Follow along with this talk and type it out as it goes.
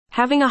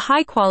Having a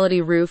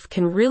high-quality roof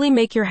can really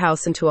make your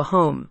house into a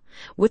home.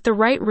 With the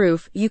right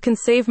roof, you can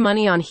save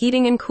money on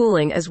heating and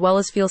cooling as well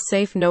as feel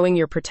safe knowing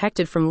you're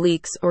protected from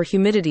leaks or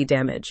humidity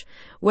damage.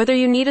 Whether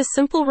you need a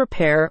simple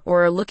repair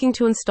or are looking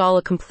to install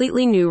a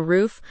completely new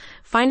roof,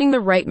 finding the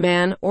right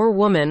man or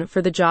woman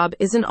for the job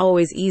isn't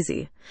always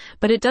easy.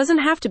 But it doesn't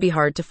have to be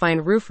hard to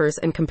find roofers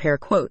and compare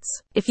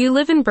quotes. If you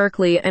live in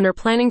Berkeley and are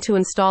planning to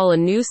install a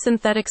new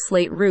synthetic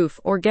slate roof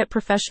or get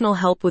professional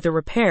help with a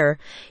repair,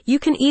 you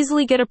can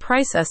easily get a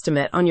price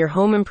estimate on your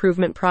home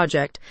improvement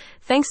project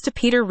thanks to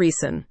Peter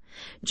Reeson.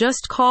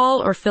 Just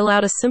call or fill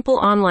out a simple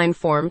online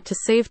form to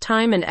save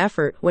time and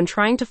effort when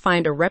trying to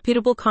find a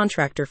reputable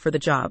contractor for the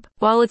job.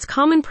 While it's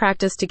common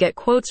practice to get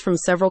quotes from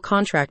several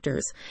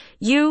contractors,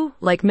 you,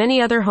 like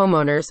many other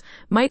homeowners,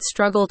 might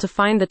struggle to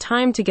find the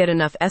time to get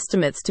enough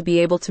estimates to be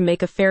able to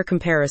make a fair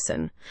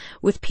comparison.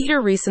 With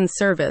Peter Reeson's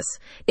service,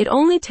 it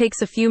only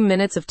takes a few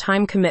minutes of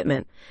time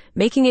commitment,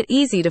 making it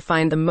easy to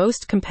find the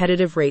most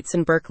competitive rates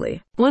in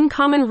Berkeley. One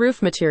common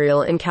roof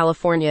material in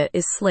California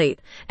is slate,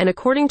 and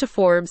according to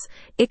Forbes,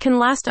 it can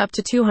last up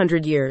to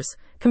 200 years,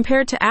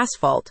 compared to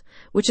asphalt,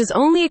 which is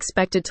only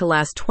expected to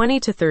last 20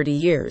 to 30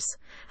 years.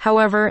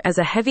 However, as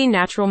a heavy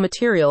natural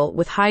material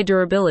with high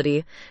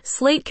durability,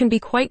 slate can be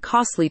quite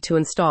costly to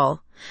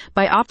install.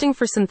 By opting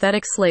for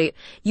synthetic slate,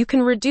 you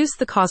can reduce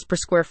the cost per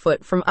square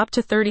foot from up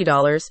to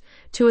 $30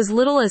 to as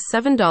little as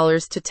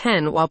 $7 to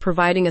 $10 while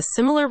providing a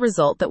similar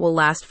result that will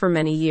last for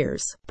many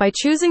years. By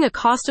choosing a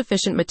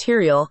cost-efficient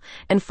material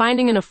and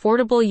finding an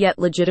affordable yet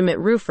legitimate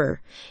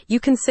roofer, you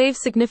can save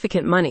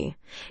significant money.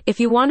 If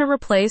you want to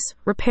replace,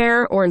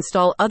 repair, or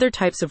install other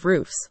types of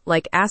roofs,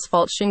 like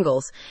asphalt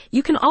shingles,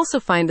 you can also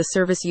find the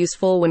service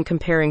useful when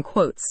comparing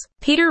quotes.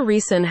 Peter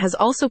Reeson has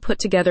also put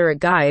together a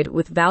guide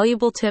with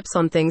valuable tips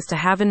on things to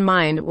have in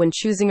mind when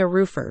choosing a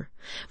roofer.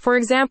 For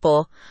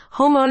example,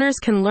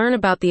 homeowners can learn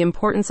about the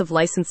importance of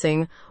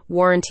licensing,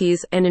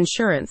 warranties, and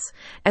insurance,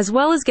 as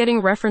well as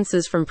getting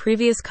references from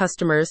previous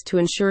customers to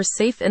ensure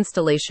safe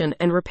installation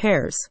and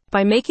repairs.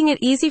 By making it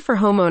easy for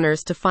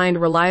homeowners to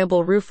find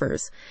reliable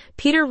roofers,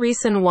 Peter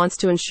Reeson wants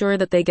to ensure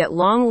that they get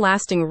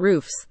long-lasting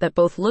roofs that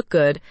both look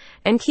good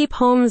and keep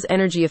homes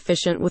energy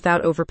efficient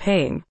without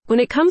overpaying. When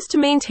it comes to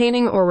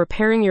maintaining or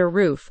repairing your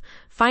roof,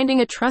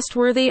 finding a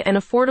trustworthy and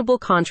affordable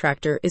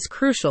contractor is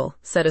crucial,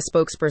 said a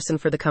spokesperson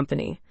for the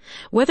company.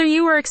 Whether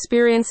you are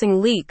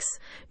experiencing leaks,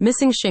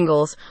 missing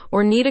shingles,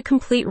 or need a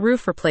complete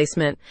roof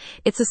replacement,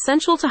 it's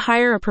essential to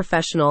hire a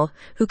professional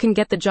who can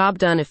get the job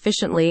done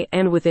efficiently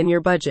and within your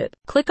budget.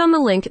 Click on the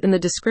link in the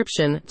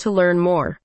description to learn more.